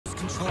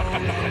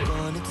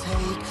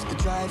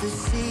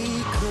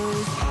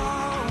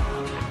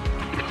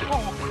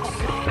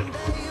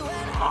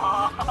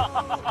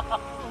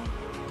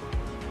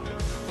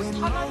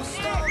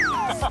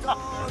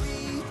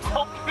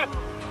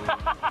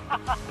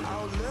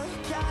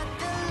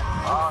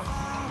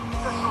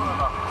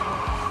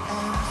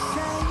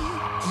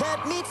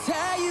Let me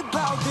tell you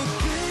about the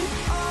good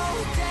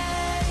old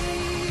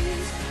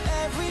days.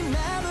 Every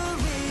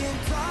memory and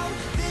all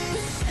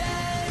this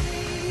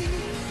stay.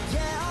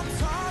 Yeah, I'm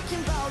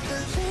talking about the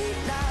late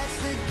nights,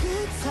 the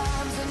good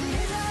times, and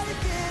midnight, the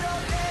good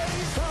old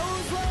days.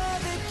 Those were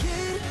the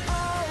good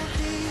old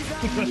days.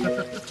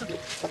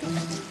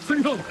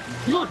 형,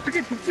 이거 어떻게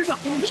듣지도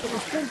않는 거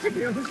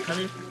어떻게 연습 안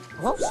해?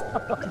 어?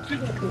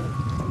 듣지도 않고.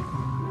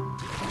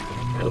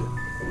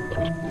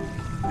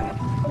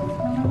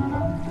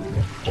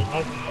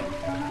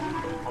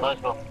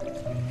 잘하셔. 와,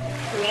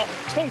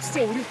 형 진짜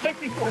우리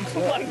파이팅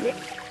엄청 많은데?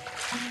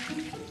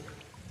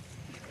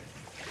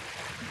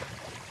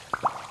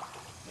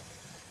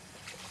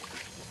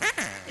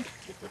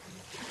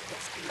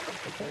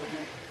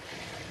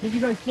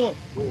 고기가 있어.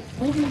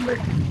 고기 있네.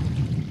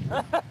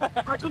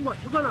 아, 잠깐만,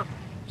 잠깐만.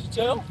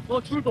 진짜요?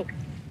 줄도.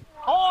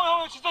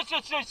 형, 진짜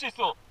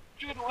있어.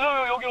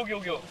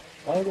 여기.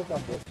 알겠다,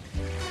 뭐.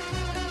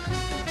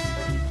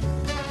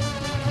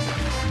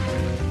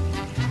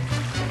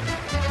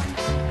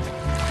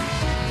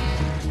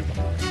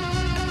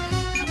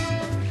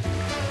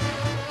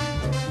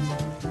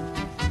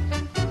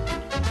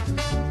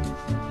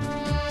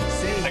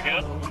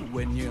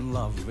 When you're in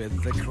love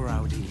with the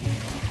crowdy,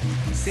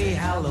 say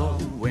hello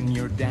when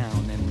you're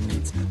down and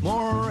needs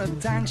more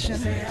attention.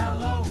 Say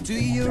hello to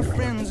your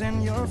friends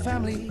and your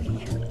family.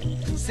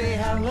 Say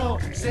hello,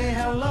 say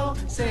hello,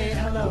 say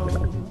hello.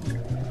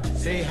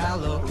 Say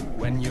hello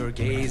when you're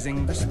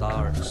gazing the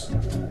stars.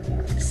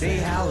 Say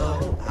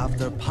hello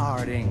after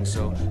partying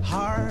so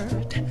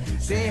hard.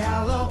 Say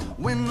hello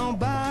when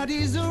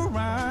nobody's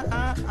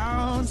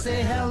around.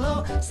 Say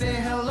hello, say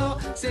hello,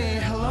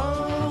 say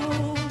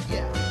hello.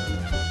 Yeah.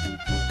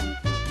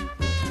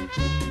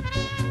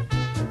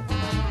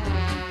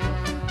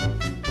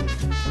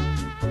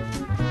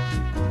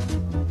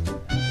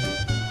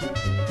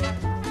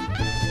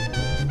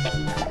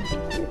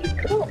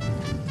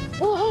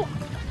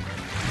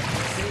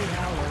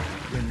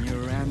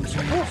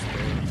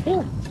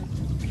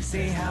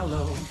 Say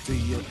hello to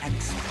your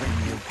ex when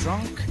you're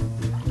drunk.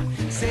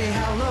 Say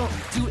hello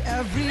to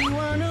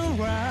everyone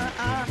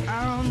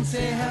around.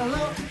 Say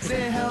hello,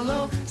 say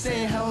hello,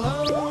 say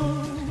hello.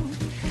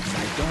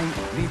 I don't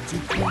need to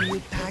call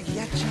you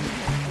pagliacci,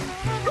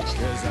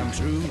 'cause I'm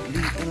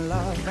truly in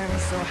love and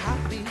so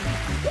happy.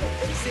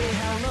 Say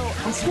hello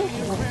to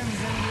your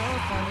friends and your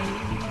family.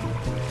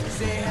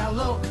 Say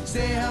hello,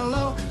 say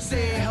hello,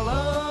 say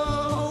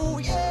hello,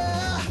 yeah.